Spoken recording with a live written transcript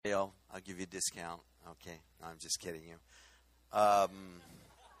I'll give you a discount. Okay, no, I'm just kidding you. Um,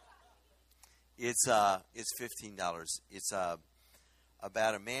 it's $15. It's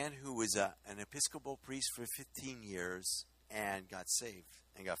about a man who was an Episcopal priest for 15 years and got saved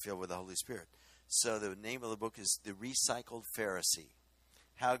and got filled with the Holy Spirit. So the name of the book is The Recycled Pharisee: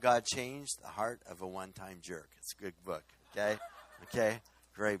 How God Changed the Heart of a One-Time Jerk. It's a good book. Okay, okay,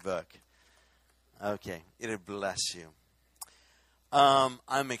 great book. Okay, it'll bless you.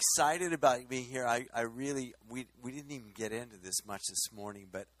 I'm excited about being here. I really, we didn't even get into this much this morning,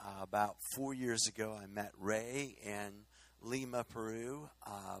 but about 4 years ago, I met Ray in Lima, Peru.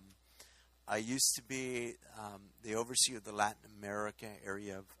 I used to be the overseer of the Latin America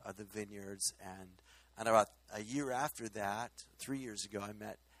area of the vineyards, and about a year after that, 3 years ago, I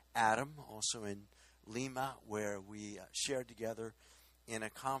met Adam, also in Lima, where we shared together in a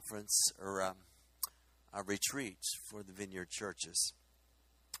conference or a retreat for the vineyard churches.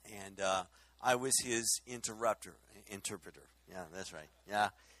 And I was his interpreter. Yeah, that's right.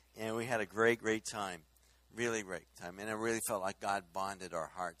 Yeah. And we had a great time. Really great time. And I really felt like God bonded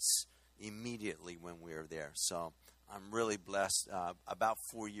our hearts immediately when we were there. So I'm really blessed. About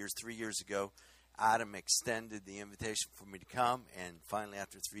 3 years ago, Adam extended the invitation for me to come. And finally,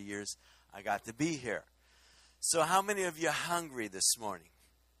 after 3 years, I got to be here. So how many of you are hungry this morning?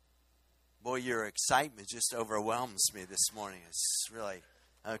 Boy, your excitement just overwhelms me this morning. It's really,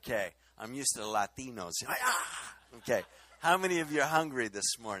 okay. I'm used to the Latinos. Okay. How many of you are hungry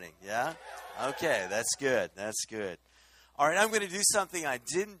this morning? Yeah? Okay, that's good. That's good. All right, I'm going to do something I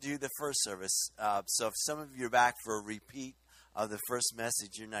didn't do the first service. So if some of you are back for a repeat of the first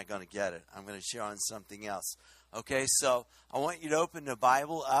message, you're not going to get it. I'm going to share on something else. Okay, so I want you to open the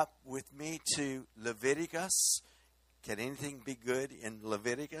Bible up with me to Leviticus. Can anything be good in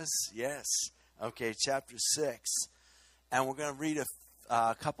Leviticus? Yes. Okay, chapter 6. And we're going to read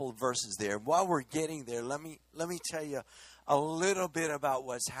a couple of verses there. While we're getting there, let me tell you a little bit about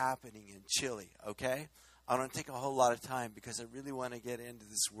what's happening in Chile, okay? I don't take a whole lot of time because I really want to get into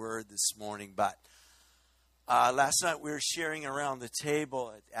this word this morning. But last night we were sharing around the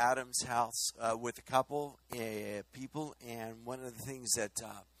table at Adam's house with a couple people. And one of the things that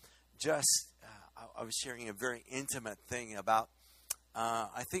I was sharing a very intimate thing about,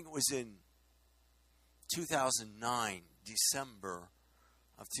 I think it was in 2009, December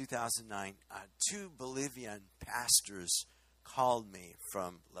of 2009, two Bolivian pastors called me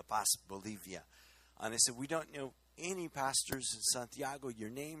from La Paz, Bolivia. And they said, we don't know any pastors in Santiago.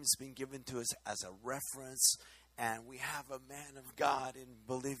 Your name's been given to us as a reference. And we have a man of God in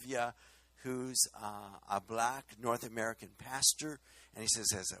Bolivia who's a black North American pastor. And he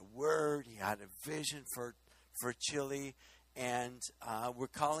says, as a word, he had a vision for Chile. And we're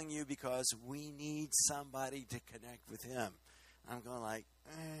calling you because we need somebody to connect with him. I'm going like,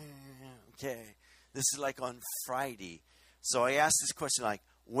 okay. This is like on Friday. So I asked this question like,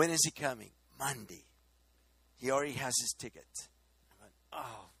 when is he coming? Monday. He already has his ticket. I went,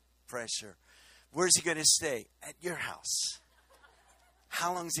 oh, pressure. Where's he going to stay? At your house.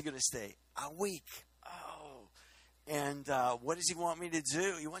 How long is he going to stay? A week. Oh. And what does he want me to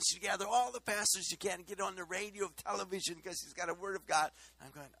do? He wants you to gather all the pastors you can and get on the radio, television, because he's got a word of God. I'm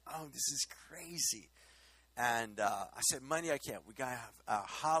going, oh, this is crazy. And I said, Monday I can't. We got to have a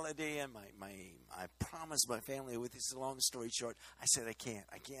holiday, and I promised my family, with this long story short, I said, I can't.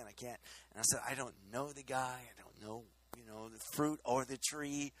 And I said, I don't know the guy. I don't know, the fruit or the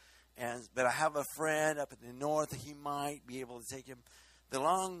tree. But I have a friend up in the north. He might be able to take him. The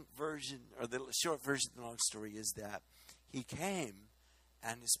long version, or the short version of the long story is that he came,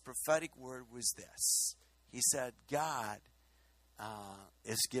 and his prophetic word was this. He said, God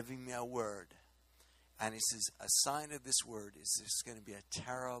is giving me a word. And he says, a sign of this word is there's going to be a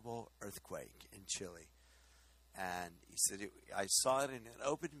terrible earthquake in Chile. And he said, I saw it in an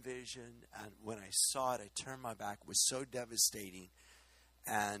open vision. And when I saw it, I turned my back. It was so devastating.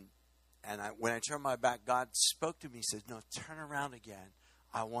 And when I turned my back, God spoke to me. He said, no, turn around again.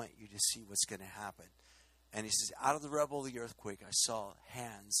 I want you to see what's going to happen. And he says, out of the rubble of the earthquake, I saw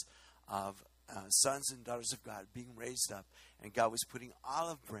hands of sons and daughters of God being raised up. And God was putting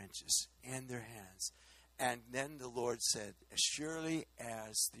olive branches in their hands. And then the Lord said, as surely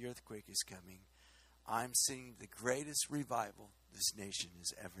as the earthquake is coming, I'm seeing the greatest revival this nation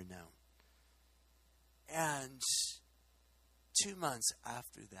has ever known. And 2 months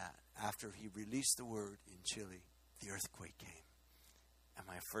after that, after he released the word in Chile, the earthquake came. And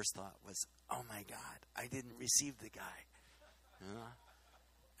my first thought was, oh my God, I didn't receive the guy.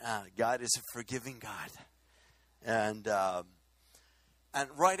 God is a forgiving God. And And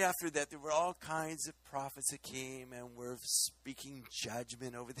right after that, there were all kinds of prophets that came and were speaking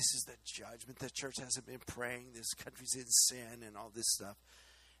judgment over, this is the judgment. The church hasn't been praying. This country's in sin and all this stuff.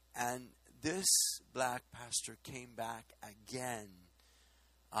 And this black pastor came back again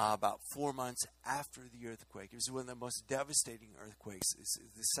about 4 months after the earthquake. It was one of the most devastating earthquakes. It's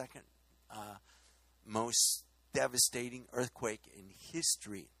the second most devastating earthquake in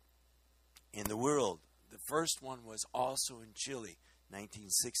history in the world. The first one was also in Chile,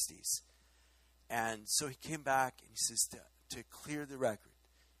 1960s. And so he came back and he says, to clear the record,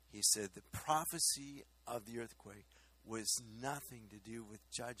 he said the prophecy of the earthquake was nothing to do with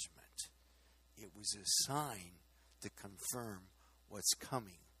judgment. It was a sign to confirm what's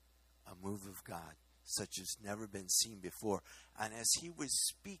coming, a move of God such as never been seen before. And as he was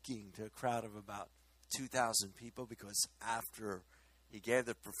speaking to a crowd of about 2,000 people, because after he gave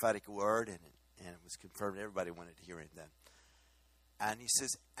the prophetic word and it was confirmed, everybody wanted to hear it then. And he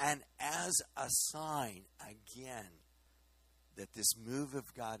says, and as a sign again that this move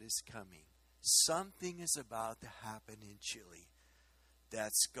of God is coming, something is about to happen in Chile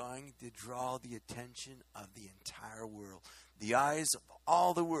that's going to draw the attention of the entire world. The eyes of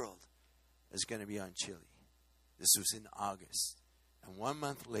all the world is going to be on Chile. This was in August. And 1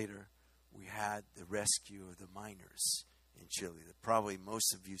 month later, we had the rescue of the miners in Chile that probably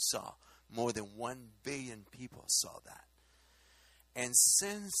most of you saw. More than 1 billion people saw that. And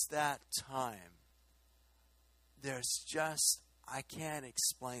since that time, there's just, I can't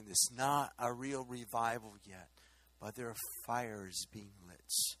explain this, not a real revival yet, but there are fires being lit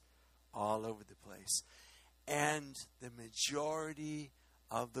all over the place. And the majority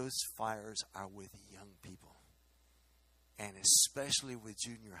of those fires are with young people, and especially with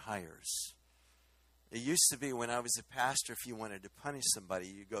junior hires. It used to be when I was a pastor, if you wanted to punish somebody,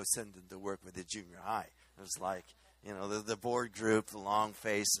 you go send them to work with the junior high. It was like, you know, the board group, the long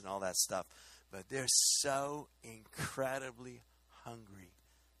face, and all that stuff. But they're so incredibly hungry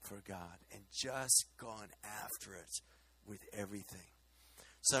for God and just gone after it with everything.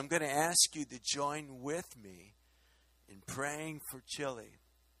 So I'm going to ask you to join with me in praying for Chile,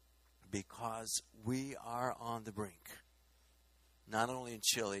 because we are on the brink. Not only in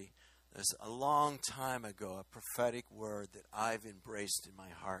Chile, there's a long time ago a prophetic word that I've embraced in my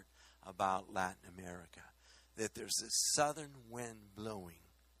heart about Latin America, that there's a southern wind blowing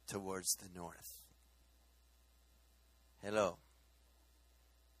towards the north. Hello.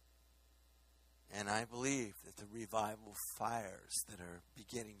 And I believe that the revival fires that are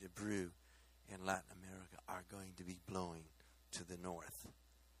beginning to brew in Latin America are going to be blowing to the north.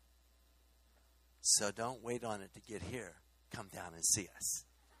 So don't wait on it to get here. Come down and see us.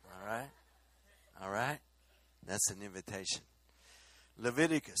 All right? All right? That's an invitation.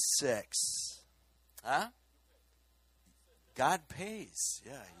 Leviticus 6. Huh? God pays.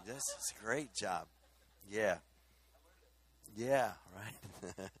 Yeah, he does. It's a great job. Yeah. Yeah,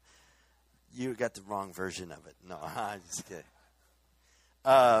 right? You got the wrong version of it. No, I'm just kidding.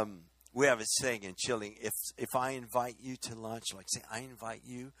 We have a saying in Chile, if I invite you to lunch, like say I invite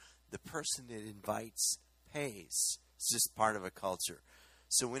you, the person that invites pays. It's just part of a culture.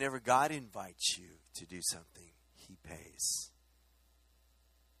 So whenever God invites you to do something, he pays.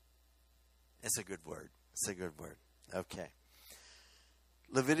 It's a good word. It's a good word. Okay.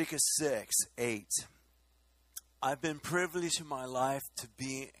 Leviticus 6:8. I've been privileged in my life to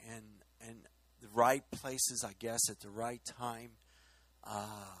be in the right places, I guess, at the right time,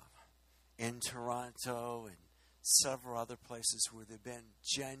 in Toronto and several other places where there have been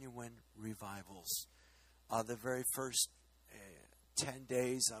genuine revivals. The very first 10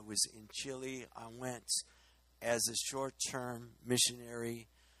 days I was in Chile, I went as a short-term missionary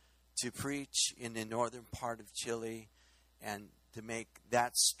to preach in the northern part of Chile, and to make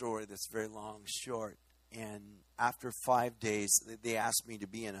that story that's very long short. And after 5 days, they asked me to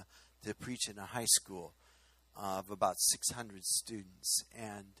preach in a high school of about 600 students.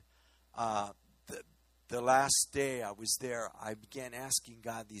 And the last day I was there, I began asking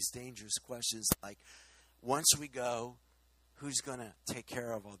God these dangerous questions like, once we go, who's going to take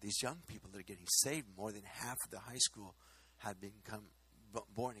care of all these young people that are getting saved? More than half of the high school had become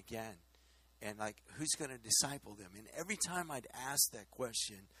born again. And like, who's going to disciple them? And every time I'd ask that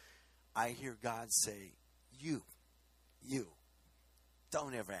question, I hear God say, you.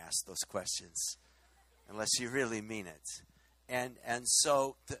 Don't ever ask those questions unless you really mean it. And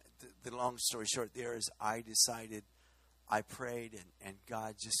so the long story short there is I decided, I prayed, and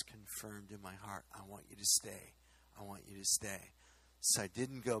God just confirmed in my heart, I want you to stay. I want you to stay. So I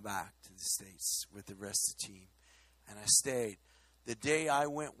didn't go back to the States with the rest of the team. And I stayed. The day I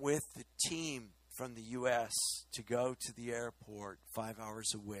went with the team from the U.S. to go to the airport 5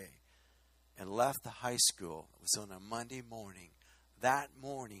 hours away and left the high school. It was on a Monday morning. That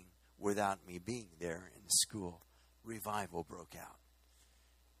morning, without me being there in the school, revival broke out.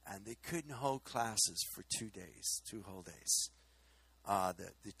 And they couldn't hold classes for 2 days, 2 whole days.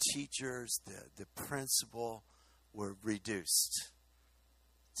 The teachers, the principal were reduced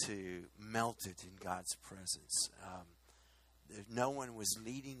to melted in God's presence. No one was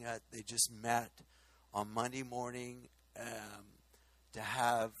leading it. They just met on Monday morning to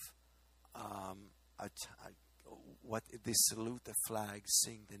have what they salute the flag,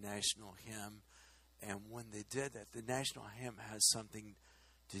 sing the national hymn, and when they did that, the national hymn has something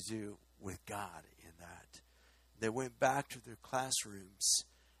to do with God in that. They went back to their classrooms,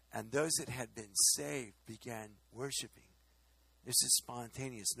 and those that had been saved began worshiping. This is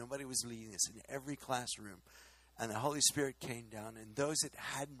spontaneous. Nobody was leading this in every classroom. And the Holy Spirit came down, and those that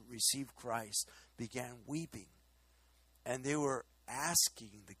hadn't received Christ began weeping. And they were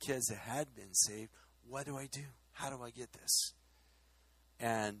asking the kids that had been saved, what do I do? How do I get this?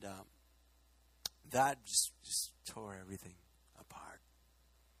 And that just tore everything apart.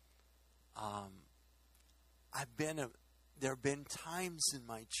 There have been times in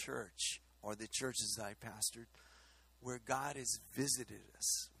my church, or the churches I pastored, where God has visited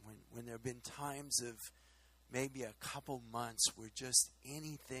us. When there have been times of maybe a couple months where just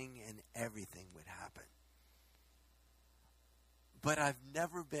anything and everything would happen. But I've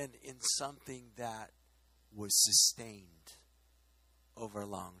never been in something that was sustained over a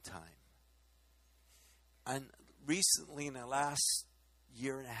long time. And recently, in the last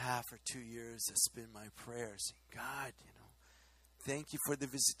year and a half or 2 years, it's been my prayer saying, God, thank you for the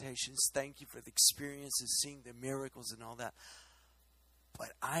visitations. Thank you for the experiences, seeing the miracles and all that.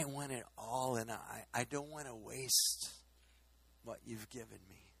 But I want it all, and I don't want to waste what you've given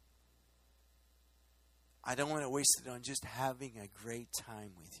me. I don't want to waste it on just having a great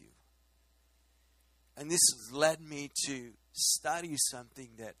time with you. And this has led me to study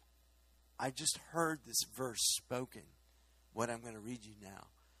something that I just heard this verse spoken, what I'm going to read you now.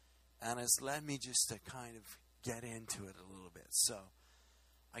 And it's led me just to kind of get into it a little bit. So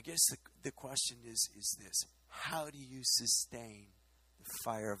I guess the question is this: how do you sustain the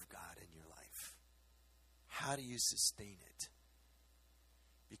fire of God in your life? How do you sustain it?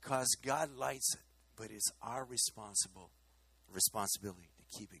 Because God lights it, but it's our responsibility to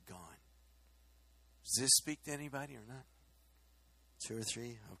keep it going. Does this speak to anybody or not? 2 or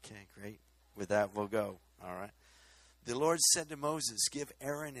 3? Okay, great. With that, we'll go. All right. The Lord said to Moses, give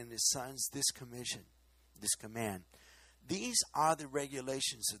Aaron and his sons this command. These are the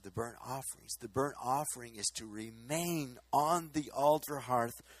regulations of the burnt offerings. The burnt offering is to remain on the altar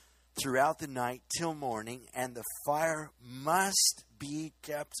hearth throughout the night till morning, and the fire must be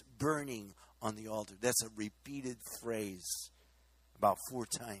kept burning on the altar. That's a repeated phrase about 4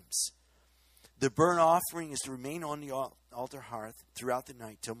 times. The burnt offering is to remain on the altar hearth throughout the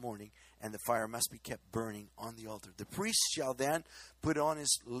night till morning, and the fire must be kept burning on the altar. The priest shall then put on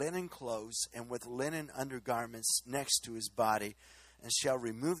his linen clothes and with linen undergarments next to his body, and shall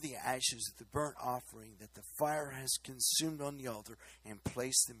remove the ashes of the burnt offering that the fire has consumed on the altar, and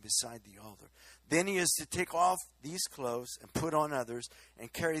place them beside the altar. Then he is to take off these clothes and put on others,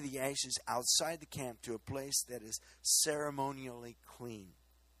 and carry the ashes outside the camp to a place that is ceremonially clean.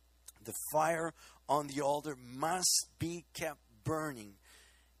 The fire on the altar must be kept burning.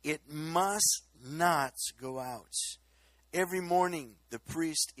 It must not go out. Every morning, the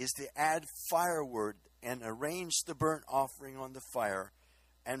priest is to add firewood and arrange the burnt offering on the fire,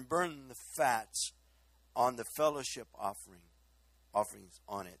 and burn the fats on the fellowship offerings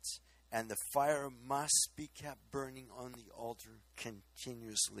on it. And the fire must be kept burning on the altar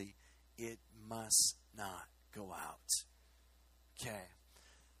continuously. It must not go out. Okay.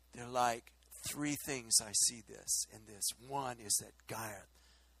 There are like 3 things I see this in this. One is that God,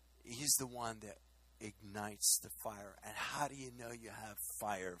 He's the one that ignites the fire. And how do you know you have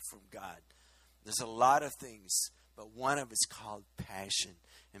fire from God? There's a lot of things, but one of it's called passion.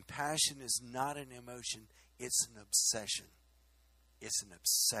 And passion is not an emotion, it's an obsession. It's an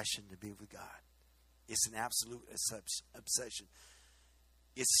obsession to be with God. It's an absolute obsession.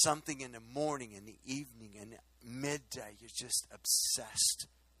 It's something in the morning, in the evening, and midday. You're just obsessed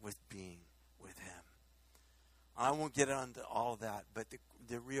with being with Him. I won't get into all that, but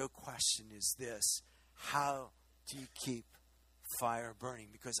the real question is this: how do you keep fire burning?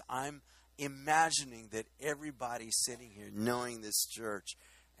 Because I'm imagining that everybody sitting here, knowing this church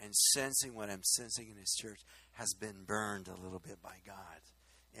and sensing what I'm sensing in this church, has been burned a little bit by God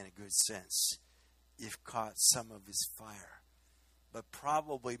in a good sense. You've caught some of His fire. But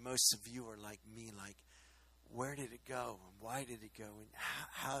probably most of you are like me, like, where did it go? And why did it go? And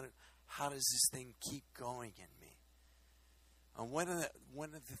how does this thing keep going in me? And one of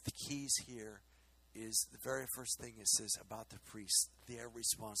the keys here is the very first thing it says about the priests. Their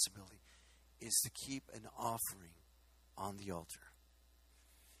responsibility is to keep an offering on the altar.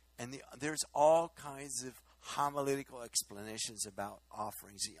 And there's all kinds of homiletical explanations about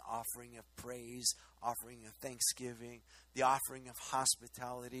offerings. The offering of praise, offering of thanksgiving, the offering of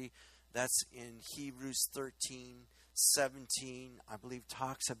hospitality. That's in Hebrews 13:17, I believe,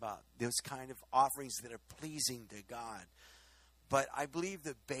 talks about those kind of offerings that are pleasing to God. But I believe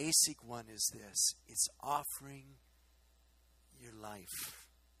the basic one is this. It's offering your life.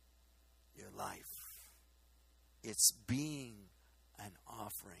 Your life. It's being an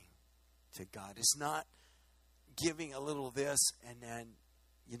offering to God. It's not giving a little this and then,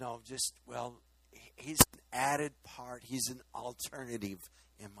 just, he's an added part. He's an alternative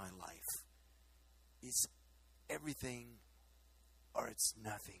in my life. It's everything or it's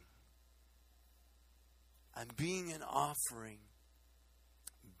nothing. And being an offering,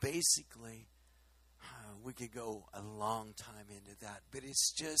 basically, we could go a long time into that, but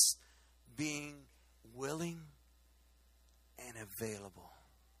it's just being willing and available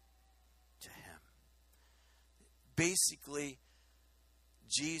to Him. Basically,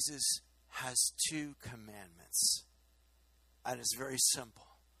 Jesus has two commandments, and it's very simple.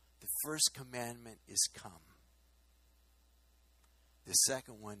 The first commandment is come. The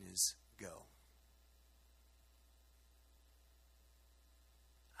second one is go.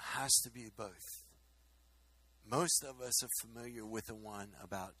 Has to be both. Most of us are familiar with the one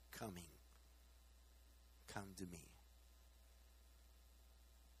about coming. Come to me.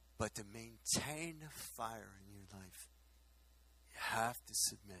 But to maintain the fire in your life, you have to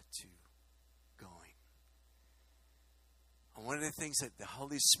submit to going. And one of the things that the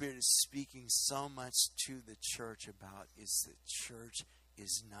Holy Spirit is speaking so much to the church about is that church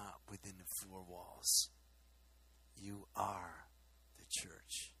is not within the four walls. You are the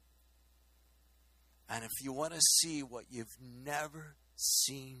church. And if you want to see what you've never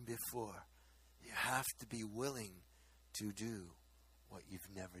seen before, you have to be willing to do what you've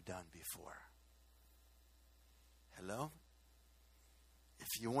never done before. Hello? If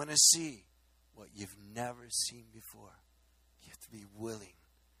you want to see what you've never seen before, you have to be willing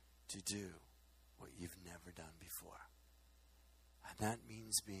to do what you've never done before. And that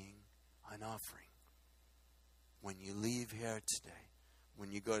means being an offering. When you leave here today,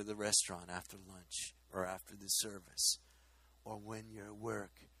 when you go to the restaurant after lunch or after the service, or when you're at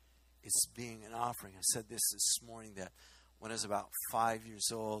work, it's being an offering. I said this morning that when I was about 5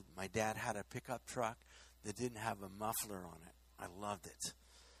 years old, my dad had a pickup truck that didn't have a muffler on it. I loved it.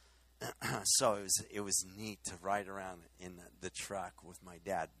 So it was neat to ride around in the truck with my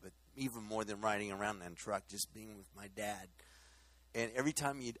dad. But even more than riding around in the truck, just being with my dad. And every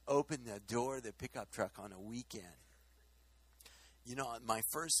time you'd open the door of the pickup truck on a weekend, my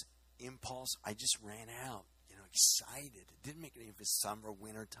first impulse, I just ran out, excited. It didn't make any of his summer,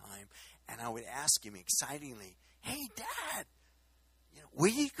 winter time. And I would ask him excitingly, "Hey, Dad, where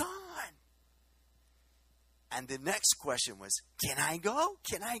you gone?" And the next question was, "Can I go?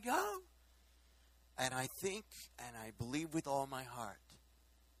 Can I go?" And I think, and I believe with all my heart,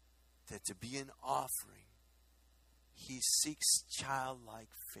 that to be an offering, He seeks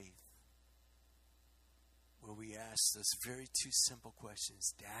childlike faith, where we ask those very two simple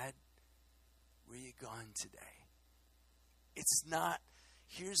questions. Dad, where you going today? It's not,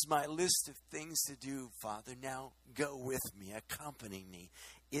 here's my list of things to do, Father. Now go with me, accompany me.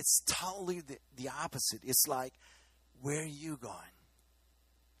 It's totally the opposite. It's like, where are you going?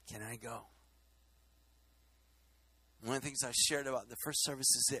 Can I go? One of the things I shared about the first service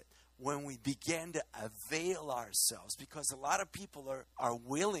is that when we begin to avail ourselves, because a lot of people are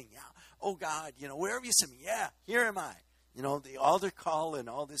willing, oh God, wherever you send me, yeah, here am I. The altar call and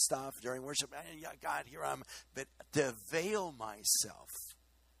all this stuff during worship, yeah, God, here I am. But to avail myself,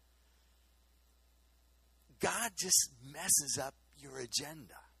 God just messes up your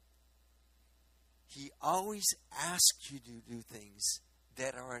agenda. He always asks you to do things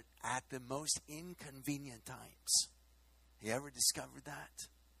that are at the most inconvenient times. You ever discovered that?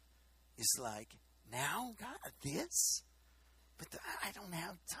 It's like, now, God, this? But I don't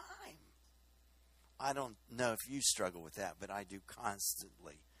have time. I don't know if you struggle with that, but I do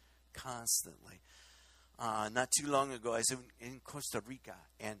constantly. Not too long ago, I was in Costa Rica,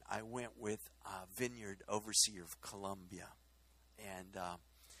 and I went with a vineyard overseer of Colombia. And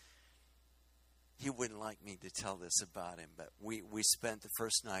he wouldn't like me to tell this about him, but we spent the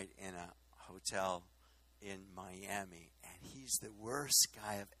first night in a hotel in Miami, and he's the worst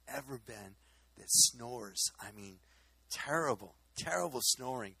guy I've ever been that snores. I mean, terrible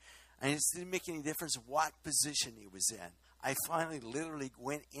snoring. And it didn't make any difference what position he was in. I finally literally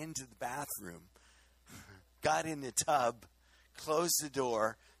went into the bathroom, got in the tub, closed the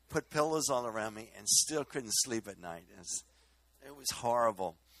door, put pillows all around me, and still couldn't sleep at night. It was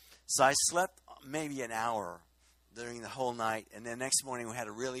horrible. So I slept maybe an hour during the whole night, and the next morning we had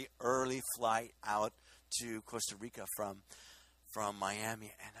a really early flight out to Costa Rica from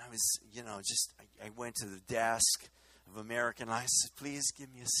Miami, and I was, I went to the desk of American. I said, please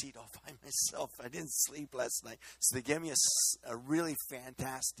give me a seat all by myself. I didn't sleep last night. So they gave me a really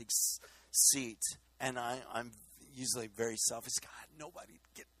fantastic seat, and I'm usually very selfish. God,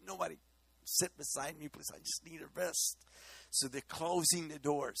 nobody sit beside me, please. I just need a rest. So they're closing the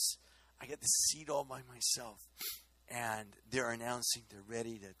doors. I get the seat all by myself, and they're announcing they're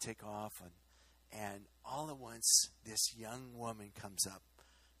ready to take off, and all at once this young woman comes up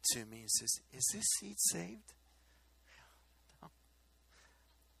to me and says, is this seat saved? No.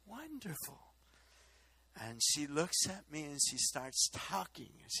 Wonderful. And she looks at me and she starts talking.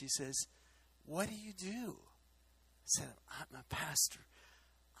 And she says, what do you do? I said, I'm a pastor.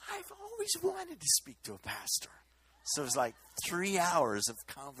 I've always wanted to speak to a pastor. So it was like 3 hours of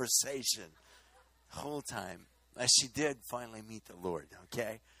conversation the whole time. She did finally meet the Lord,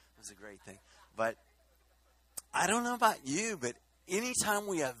 okay? It was a great thing. But I don't know about you, but anytime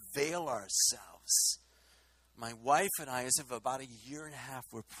we avail ourselves, my wife and I, as of about a year and a half,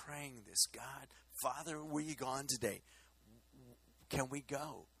 we're praying this. God, Father, where are you gone today? Can we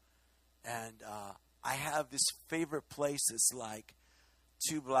go? And I have this favorite place that's like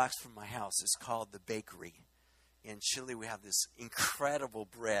 2 blocks from my house. It's called The Bakery. In Chile, we have this incredible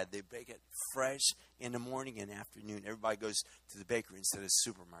bread. They bake it fresh in the morning and afternoon. Everybody goes to the bakery instead of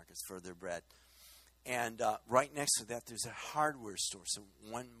supermarkets for their bread. And right next to that, there's a hardware store. So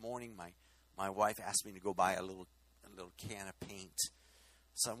one morning, my wife asked me to go buy a little can of paint.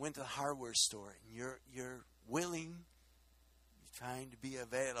 So I went to the hardware store, and you're willing, you're trying to be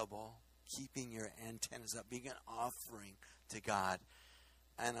available, keeping your antennas up, being an offering to God.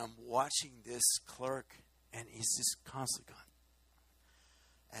 And I'm watching this clerk, and he's just constantly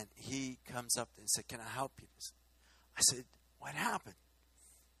going. And he comes up and said, can I help you? I said, what happened?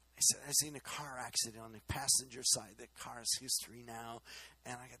 He said, I seen a car accident on the passenger side. The car's history now.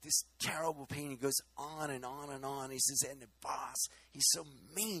 And I got this terrible pain. He goes on and on and on. He says, and the boss, he's so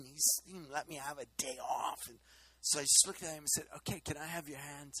mean. He didn't let me have a day off. And so I just looked at him and said, okay, can I have your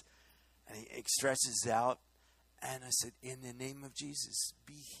hands? And he stretches out. And I said, in the name of Jesus,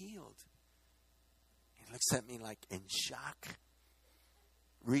 be healed. He looks at me like in shock.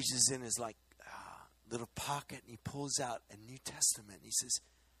 Reaches in his little pocket and he pulls out a New Testament. And he says,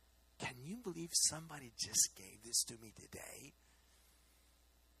 can you believe somebody just gave this to me today?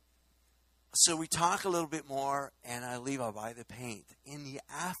 So we talk a little bit more, and I leave. I'll buy the paint. In the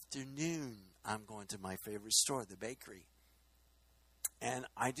afternoon, I'm going to my favorite store, the bakery. And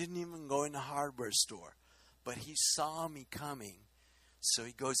I didn't even go in the hardware store, but he saw me coming. So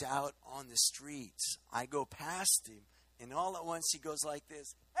he goes out on the streets. I go past him, and all at once he goes like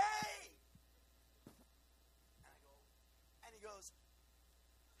this, hey! And he goes,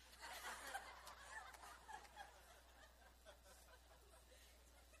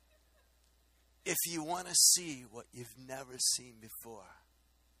 if you want to see what you've never seen before,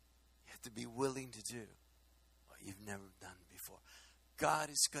 you have to be willing to do what you've never done before. God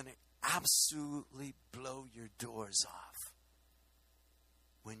is going to absolutely blow your doors off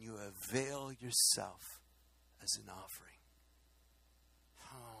when you avail yourself as an offering.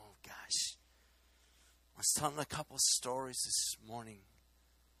 Oh, gosh. I was telling a couple stories this morning.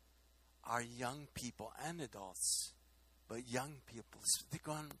 Our young people and adults, but young people, they've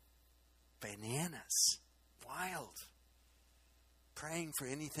gone bananas, wild, praying for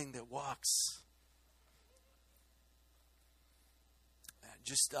anything that walks.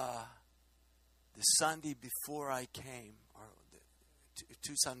 Just the Sunday before I came, or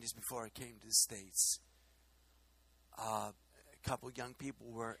two Sundays before I came to the States, a couple of young people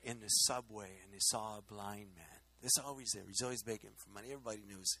were in the subway and they saw a blind man. That's always there. He's always begging for money. Everybody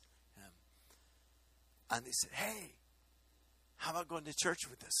knows him. And they said, hey, how about going to church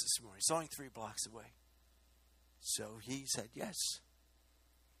with us this morning? It's only 3 blocks away. So he said yes.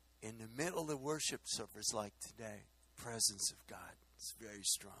 In the middle of the worship service like today, presence of God is very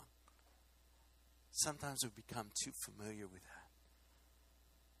strong. Sometimes we become too familiar with that.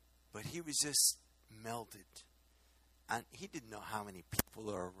 But he was just melted. And he didn't know how many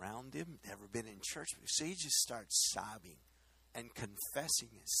people are around him, never been in church. So he just starts sobbing and confessing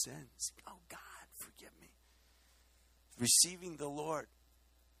his sins. Oh, God, forgive me. receiving the Lord.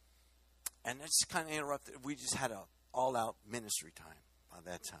 And that just kind of interrupted. We just had a all-out ministry time by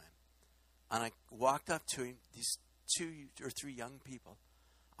that time. And I walked up to him. These 2 or 3 young people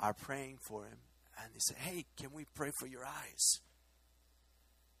are praying for him. And they said, hey, can we pray for your eyes?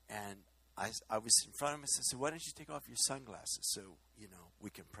 And I was in front of him and said, why don't you take off your sunglasses so, we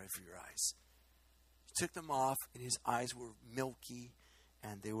can pray for your eyes. He took them off, and his eyes were milky,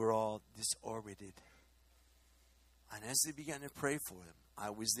 and they were all disorbited. And as they began to pray for him, I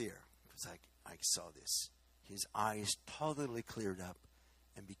was there because I saw this. His eyes totally cleared up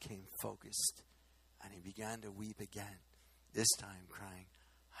and became focused. And he began to weep again, this time crying,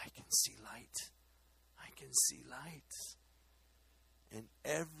 I can see light. I can see light. And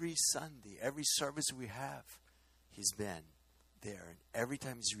every Sunday, every service we have, he's been there. And every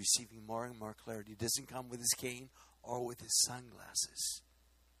time he's receiving more and more clarity. He doesn't come with his cane or with his sunglasses.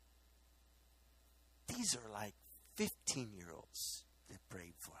 These are like 15-year-olds that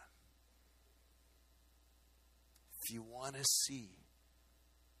prayed for him. If you want to see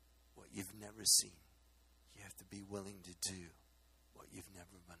what you've never seen, you have to be willing to do what you've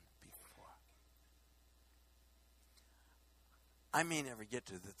never done before. I may never get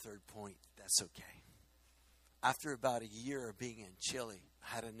to the third point. That's okay. After about a year of being in Chile,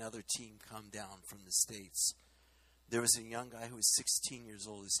 I had another team come down from the States. There was a young guy who was 16 years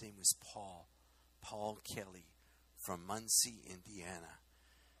old. His name was Paul Kelly from Muncie, Indiana.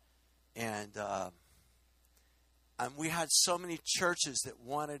 And we had so many churches that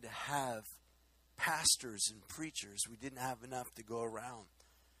wanted to have pastors and preachers. We didn't have enough to go around.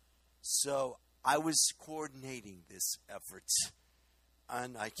 So I was coordinating this effort.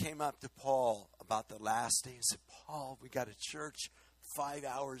 And I came up to Paul about the last day and said, Paul, we got a church 5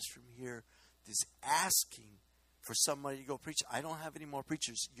 hours from here that's asking for somebody to go preach. I don't have any more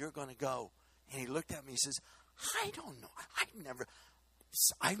preachers. You're going to go. And he looked at me and says, I don't know.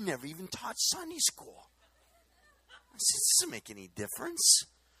 I've never even taught Sunday school. I said, this doesn't make any difference.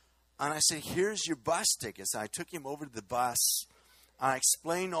 And I said, here's your bus tickets. And I took him over to the bus. I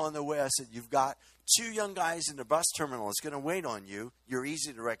explained on the way, I said, you've got 2 young guys in the bus terminal that's going to wait on you. You're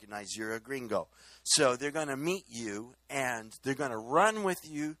easy to recognize. You're a gringo. So they're going to meet you, and they're going to run with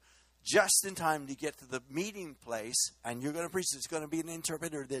you just in time to get to the meeting place, and you're going to preach. There's going to be an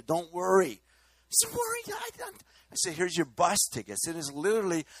interpreter there. Don't worry. I said, worry? I said, here's your bus tickets. It is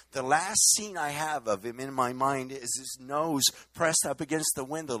literally the last scene I have of him in my mind is his nose pressed up against the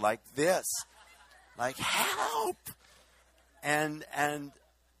window like this. Like, help! And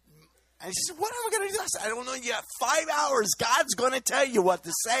he said, what am I going to do? I said, I don't know. You have 5 hours. God's going to tell you what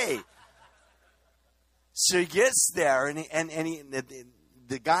to say. So he gets there, and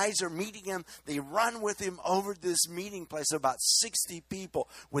the guys are meeting him. They run with him over to this meeting place. About 60 people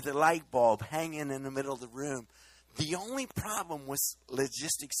with a light bulb hanging in the middle of the room. The only problem with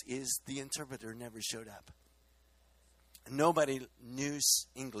logistics is the interpreter never showed up. Nobody knew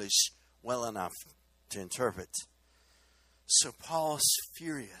English well enough to interpret. So Paul's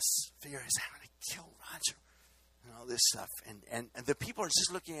furious. I'm going to kill Roger and all this stuff. And the people are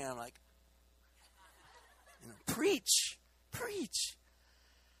just looking at him like, preach.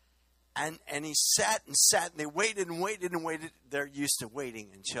 And he sat, and they waited and waited and waited. They're used to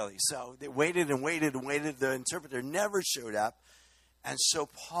waiting in Chile. So they waited and waited and waited. The interpreter never showed up. And so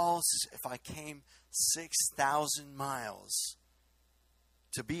Paul says, if I came 6,000 miles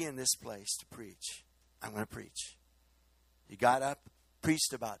to be in this place to preach, I'm going to preach. He got up,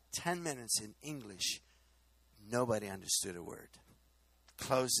 preached about 10 minutes in English. Nobody understood a word.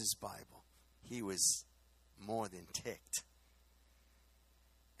 Closed his Bible. He was more than ticked.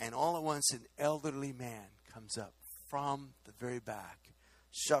 And all at once, an elderly man comes up from the very back,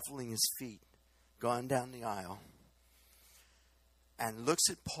 shuffling his feet, going down the aisle, and looks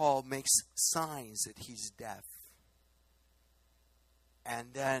at Paul, makes signs that he's deaf.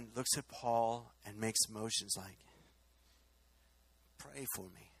 And then looks at Paul and makes motions like, pray for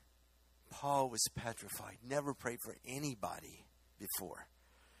me. Paul was petrified, never prayed for anybody before.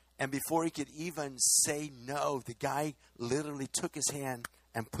 And before he could even say no, the guy literally took his hand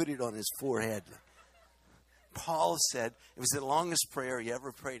and put it on his forehead. Paul said it was the longest prayer he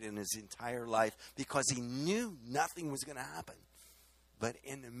ever prayed in his entire life because he knew nothing was going to happen. But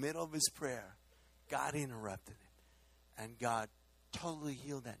in the middle of his prayer, God interrupted it. And God totally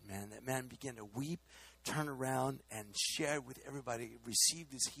healed that man. That man began to weep, turn around, and share with everybody,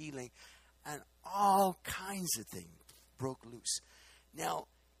 received his healing, and all kinds of things broke loose. Now,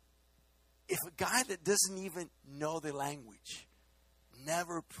 if a guy that doesn't even know the language,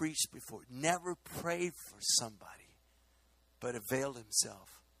 never preached before, never prayed for somebody, but availed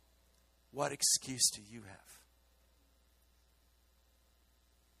himself, what excuse do you have?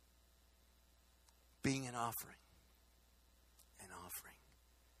 being an offering. An offering.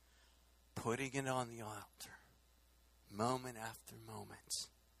 Putting it on the altar. Moment after moment.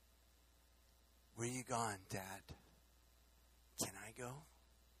 Where you gone, Dad? Can I go?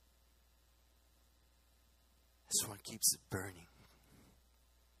 That's what keeps it burning.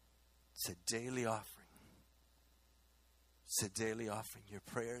 It's a daily offering. It's a daily offering. Your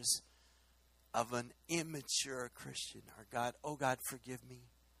prayers of an immature Christian are, God, oh God, forgive me.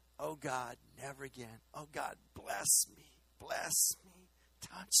 Oh God, never again. Oh God, bless me. Bless me.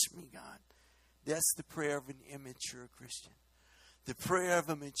 Touch me, God. That's the prayer of an immature Christian. The prayer of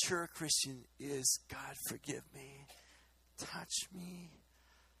a mature Christian is, God, forgive me. Touch me.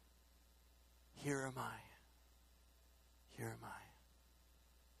 Here am I. Here am I.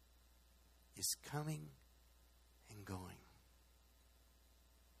 Is coming and going.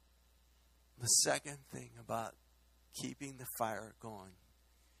 The second thing about keeping the fire going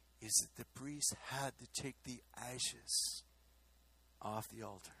is that the priest had to take the ashes off the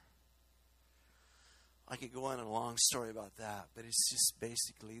altar. I could go on a long story about that, but it's just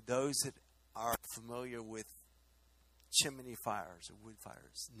basically those that are familiar with chimney fires or wood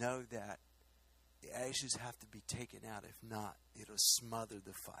fires know that the ashes have to be taken out. If not, it'll smother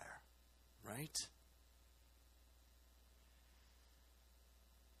the fire. Right?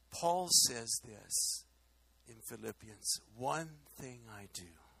 Paul says this in Philippians, one thing I do,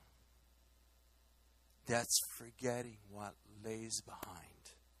 that's forgetting what lays behind.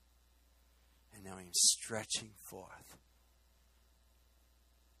 And now I'm stretching forth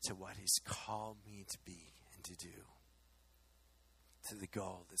to what He's called me to be and to do, to the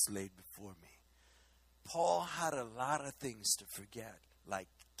goal that's laid before me. Paul had a lot of things to forget, like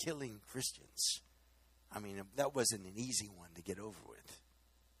killing Christians. I mean, that wasn't an easy one to get over with.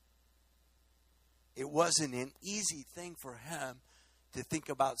 It wasn't an easy thing for him to think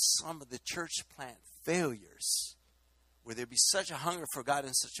about some of the church plant failures, where there'd be such a hunger for God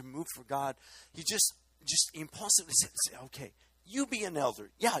and such a move for God. He just impulsively said, okay, you be an elder.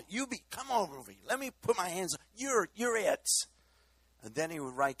 Yeah, come over here. Let me put my hands on you're it. And then he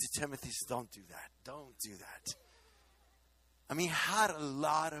would write to Timothy, don't do that. Don't do that. I mean, he had a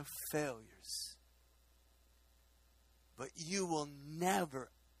lot of failures. But you will never,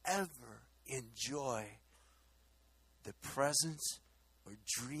 ever enjoy the present or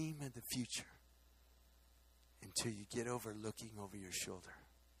dream of the future until you get over looking over your shoulder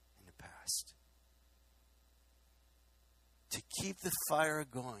in the past. To keep the fire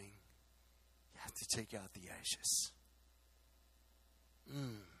going, you have to take out the ashes.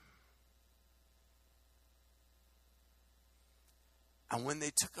 And when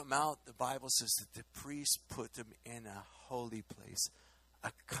they took them out, the Bible says that the priest put them in a holy place,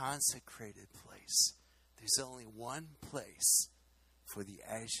 a consecrated place. There's only one place for the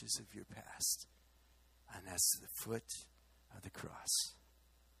ashes of your past, and that's the foot of the cross.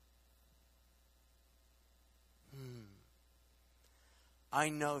 I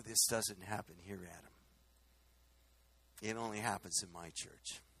know this doesn't happen here, Adam. It only happens in my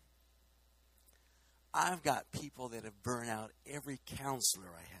church. I've got people that have burned out every counselor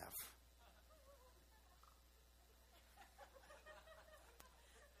I have.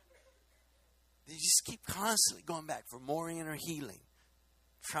 They just keep constantly going back for more inner healing.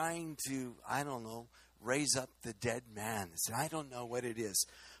 Trying to, raise up the dead man. I don't know what it is.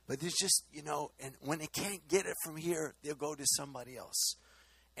 But there's just, and when they can't get it from here, they'll go to somebody else.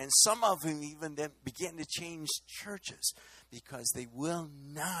 And some of them even then begin to change churches because they will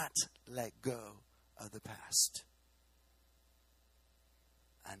not let go of the past.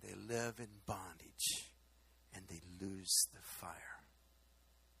 And they live in bondage and they lose the fire.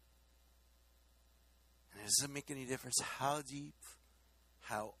 And it doesn't make any difference how deep,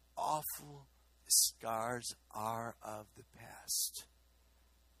 how awful the scars are of the past.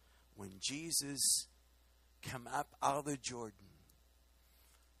 When Jesus came up out of the Jordan,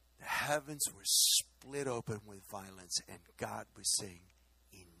 the heavens were split open with violence, and God was saying,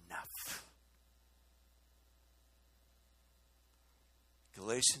 enough.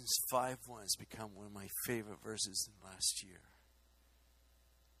 Galatians 5:1 has become one of my favorite verses in the last year.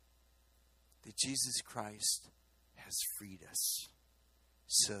 That Jesus Christ has freed us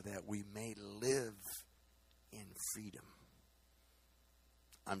so that we may live in freedom.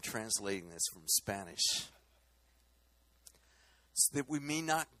 I'm translating this from Spanish. So that we may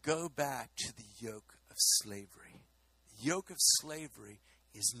not go back to the yoke of slavery. The yoke of slavery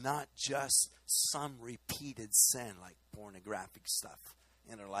is not just some repeated sin like pornographic stuff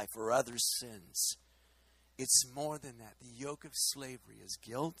in our life or other sins. It's more than that. The yoke of slavery is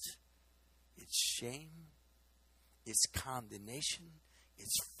guilt, it's shame, it's condemnation,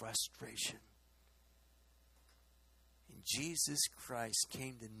 it's frustration. And Jesus Christ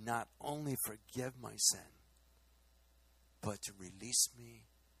came to not only forgive my sin, but to release me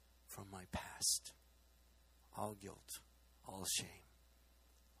from my past. All guilt, all shame,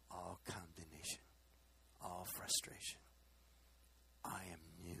 all condemnation, all frustration. I am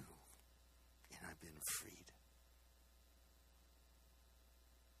new, and I've been freed.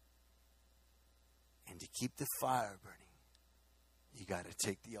 And to keep the fire burning, you got to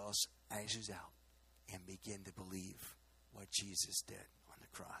take the ashes out and begin to believe what Jesus did on the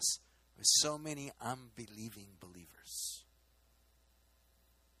cross. There's so many unbelieving believers.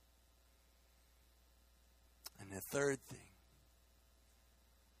 And the third thing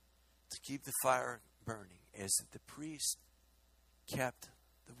to keep the fire burning is that the priest kept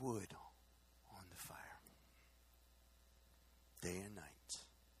the wood on the fire day and night.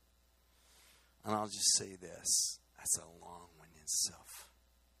 And I'll just say this. That's a long one in itself.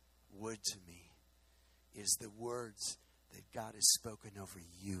 Wood to me is the words that God has spoken over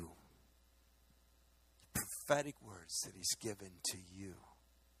you. The prophetic words that He's given to you.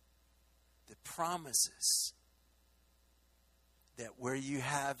 The promises that where you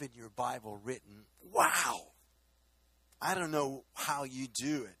have in your Bible written, wow, I don't know how you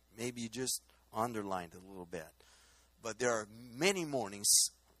do it. Maybe you just underlined it a little bit. But there are many mornings,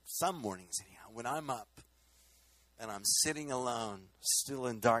 some mornings anyhow, when I'm up and I'm sitting alone, still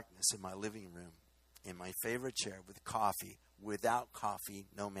in darkness in my living room, in my favorite chair with coffee. Without coffee,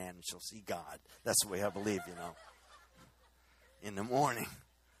 no man shall see God. That's the way I believe, in the morning.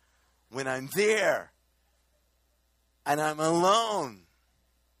 When I'm there and I'm alone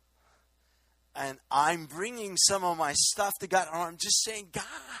and I'm bringing some of my stuff to God, or I'm just saying, God,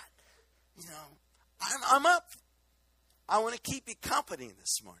 I'm up. I want to keep you company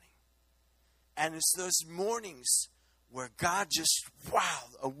this morning. And it's those mornings where God just, wow,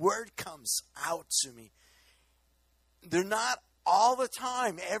 a word comes out to me. They're not all the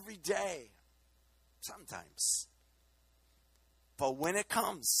time, every day. Sometimes. But when it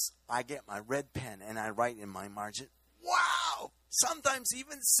comes, I get my red pen and I write in my margin, wow! Sometimes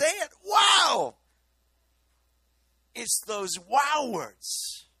even say it, wow! It's those wow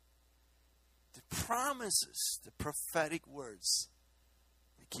words. The promises, the prophetic words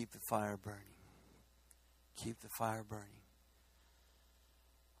that keep the fire burning. Keep the fire burning.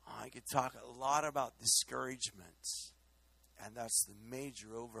 I could talk a lot about discouragement, and that's the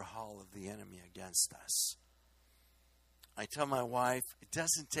major overhaul of the enemy against us. I tell my wife, it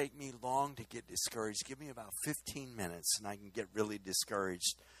doesn't take me long to get discouraged. Give me about 15 minutes and I can get really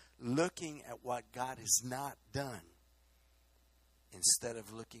discouraged looking at what God has not done instead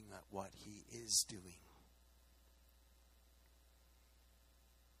of looking at what He is doing.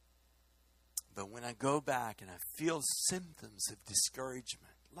 But when I go back and I feel symptoms of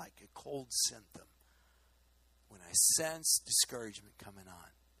discouragement, like a cold symptom, when I sense discouragement coming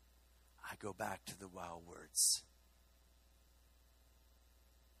on, I go back to the wow words.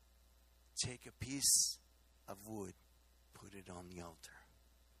 Take a piece of wood, put it on the altar,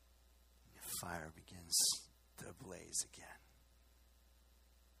 and the fire begins to blaze again.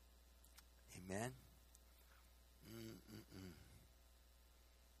 Amen?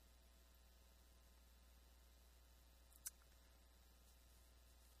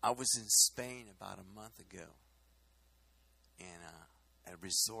 I was in Spain about a month ago in a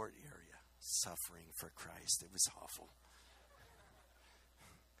resort area, suffering for Christ. It was awful.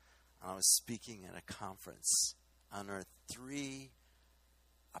 I was speaking at a conference. Unearthed 3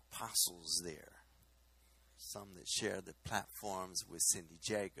 apostles there. Some that shared the platforms with Cindy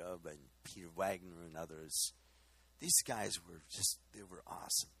Jacob and Peter Wagner and others. These guys they were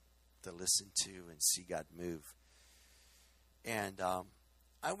awesome to listen to and see God move. And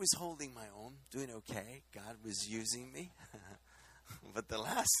I was holding my own, doing okay. God was using me. But the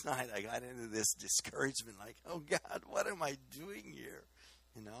last night I got into this discouragement, like, oh God, what am I doing here?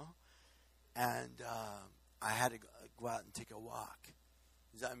 And I had to go out and take a walk.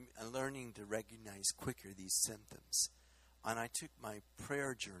 I'm learning to recognize quicker these symptoms. And I took my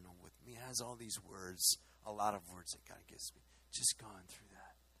prayer journal with me. It has all these words, a lot of words that God gives me. Just gone through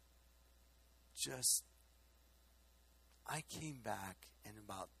that. I came back, and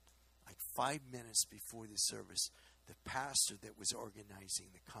about 5 minutes before the service, the pastor that was organizing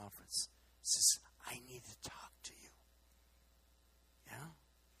the conference says, I need to talk to you. Yeah?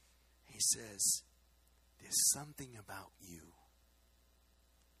 He says, there's something about you.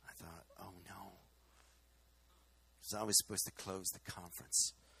 I thought, oh no. So I was supposed to close the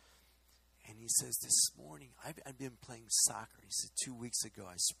conference. And he says, this morning, I've been playing soccer. He said, 2 weeks ago,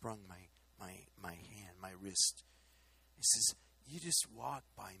 I sprung my hand, my wrist. He says, you just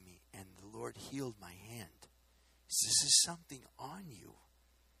walked by me, and the Lord healed my hand. He says, there's something on you.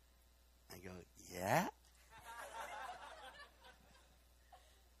 I go, yeah?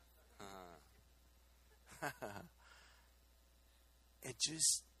 And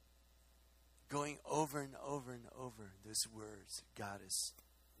just going over and over and over those words, God is,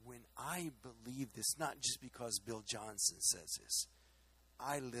 when I believe this, not just because Bill Johnson says this,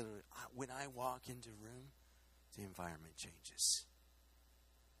 when I walk into a room, the environment changes.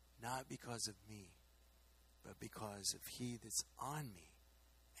 Not because of me, but because of He that's on me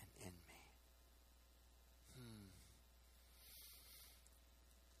and in me.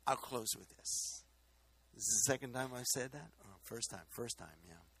 I'll close with this. This is the second time I've said that? Or first time? First time,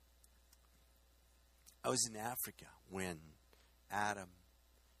 yeah. I was in Africa when Adam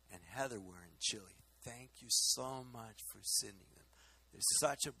and Heather were in Chile. Thank you so much for sending them. They're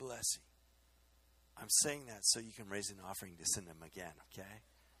such a blessing. I'm saying that so you can raise an offering to send them again, okay?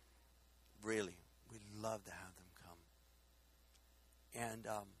 Really, we'd love to have them come. And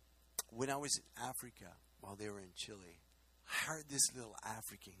when I was in Africa, while they were in Chile, I heard this little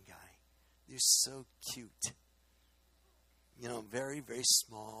African guy. They're so cute. You know, very, very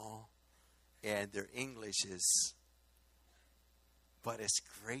small. And their English is, but it's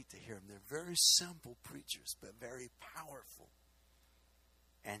great to hear them. They're very simple preachers, but very powerful.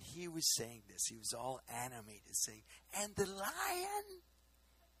 And he was saying this. He was all animated, saying, and the lion,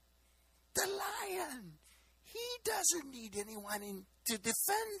 he doesn't need anyone to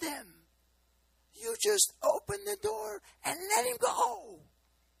defend him. You just open the door and let him go.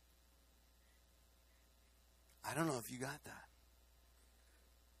 I don't know if you got that.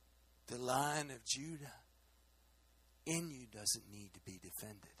 The Lion of Judah in you doesn't need to be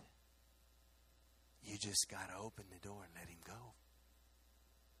defended. You just got to open the door and let him go.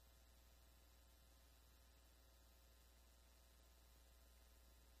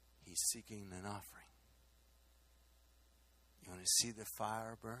 He's seeking an offering. You want to see the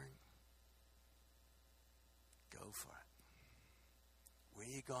fire burn? Go for it. Where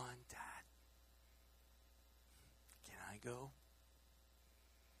you going, Dad? Can I go?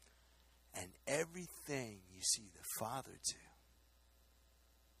 And everything you see the Father do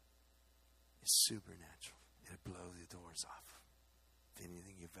is supernatural. It'll blow the doors off of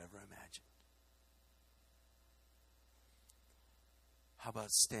anything you've ever imagined. How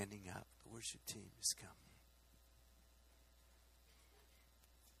about standing up? The worship team has come.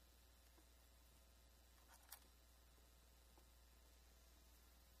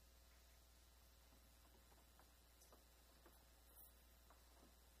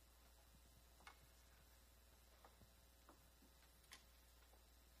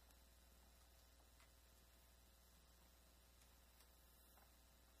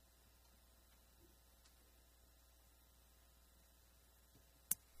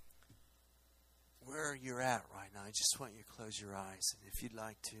 Where you're at right now, I just want you to close your eyes. And if you'd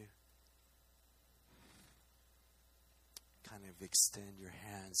like to, kind of extend your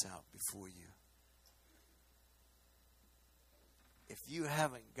hands out before you. If you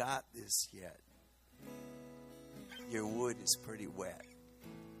haven't got this yet, your wood is pretty wet.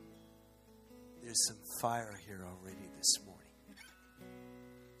 There's some fire here already this morning.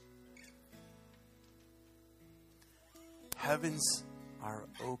 Heavens are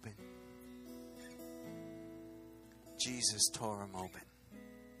open. Jesus tore them open.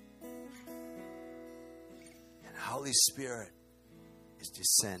 And Holy Spirit is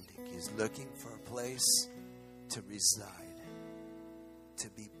descending. He's looking for a place to reside, to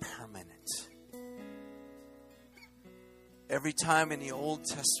be permanent. Every time in the Old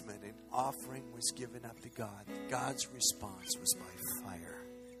Testament an offering was given up to God, God's response was by fire.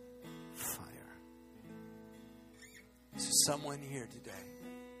 Fire. So someone here today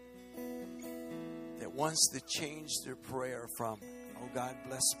that wants to change their prayer from, oh, God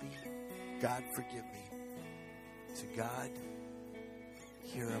bless me, God forgive me, to God,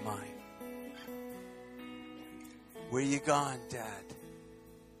 here am I. Where you gone, Dad?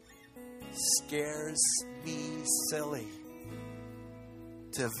 Scares me silly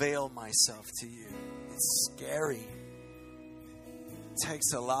to avail myself to you. It's scary. It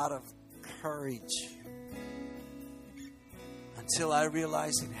takes a lot of courage. Until I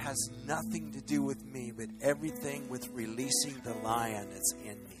realize it has nothing to do with me, but everything with releasing the lion that's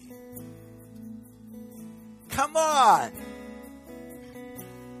in me. Come on!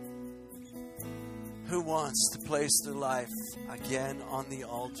 Who wants to place their life again on the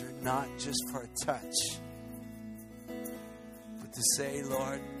altar, not just for a touch, but to say,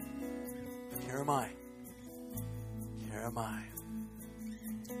 Lord, here am I. Here am I.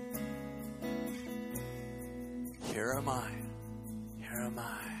 Here am I. Here am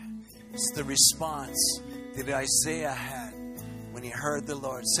I. It's the response that Isaiah had when he heard the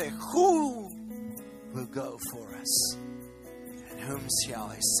Lord say, who will go for us? And whom shall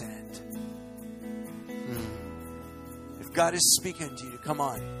I send? If God is speaking to you, come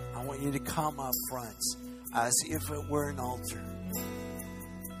on. I want you to come up front as if it were an altar.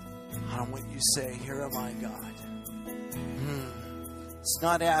 I want you to say, here am I, God. It's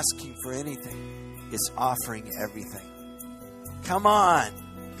not asking for anything. It's offering everything. Come on.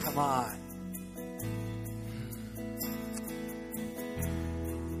 Come on.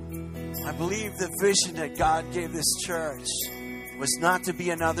 I believe the vision that God gave this church was not to be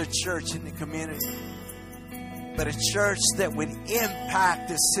another church in the community, but a church that would impact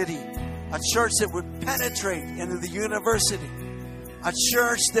the city, a church that would penetrate into the university, a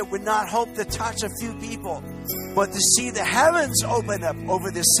church that would not hope to touch a few people, but to see the heavens open up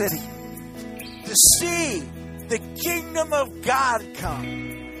over the city, to see the kingdom of God come.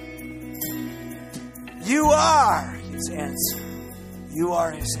 You are His answer. You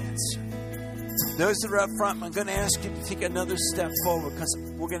are His answer. Those that are up front, I'm going to ask you to take another step forward because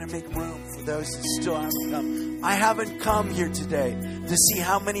we're going to make room for those that still haven't come. I haven't come here today to see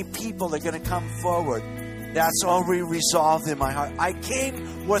how many people are going to come forward. That's already resolved in my heart. I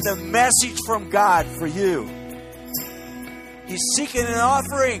came with a message from God for you. He's seeking an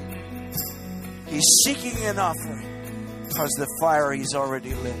offering. He's seeking an offering because the fire He's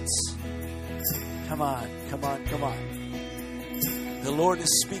already lit. Come on, come on, come on. The Lord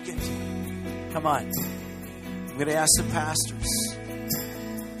is speaking to you. Come on. I'm going to ask the pastors.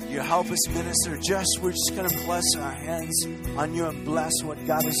 You help us minister. We're just going to bless our hands on you and bless what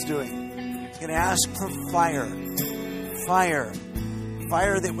God is doing. I'm going to ask for fire. Fire.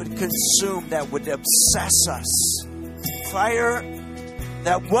 Fire that would consume, that would obsess us. Fire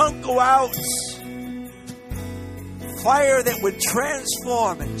that won't go out. Fire that would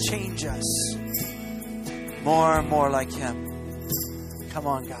transform and change us. More and more like Him. Come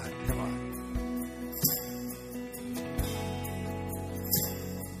on, God. Come on.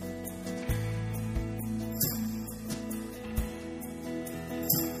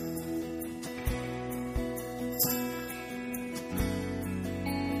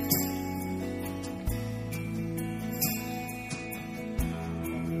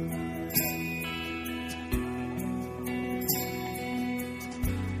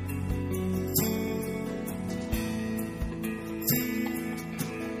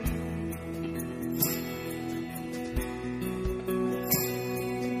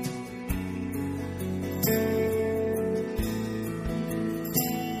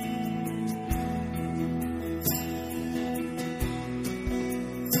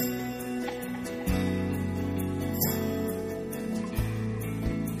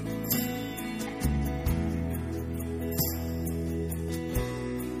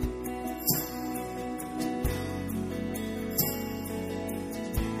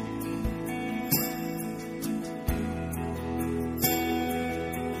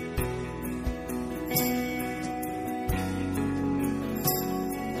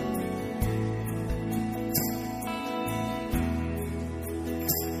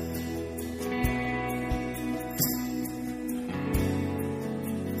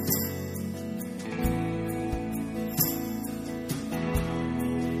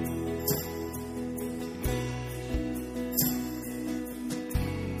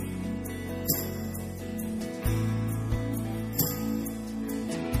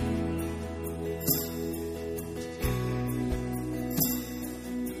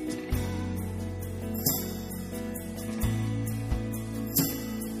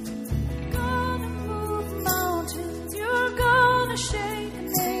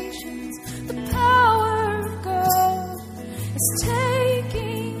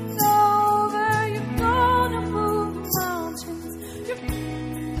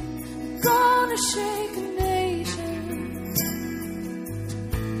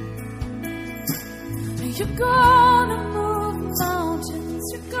 You're gonna move mountains.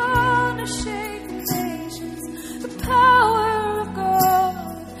 You're gonna shake nations. The power of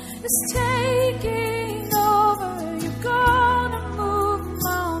God is taking over. You're gonna move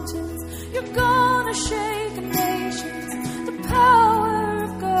mountains. You're gonna shake nations. The power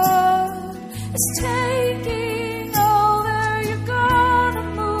of God is taking over. You're gonna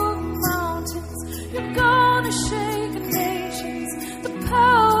move mountains. You're gonna shake nations. The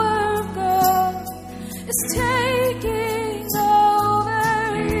power of God is taking over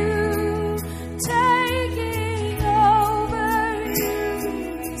you, taking over you,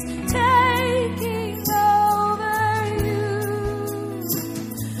 it's taking over you.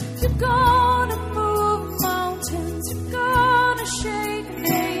 You're gone.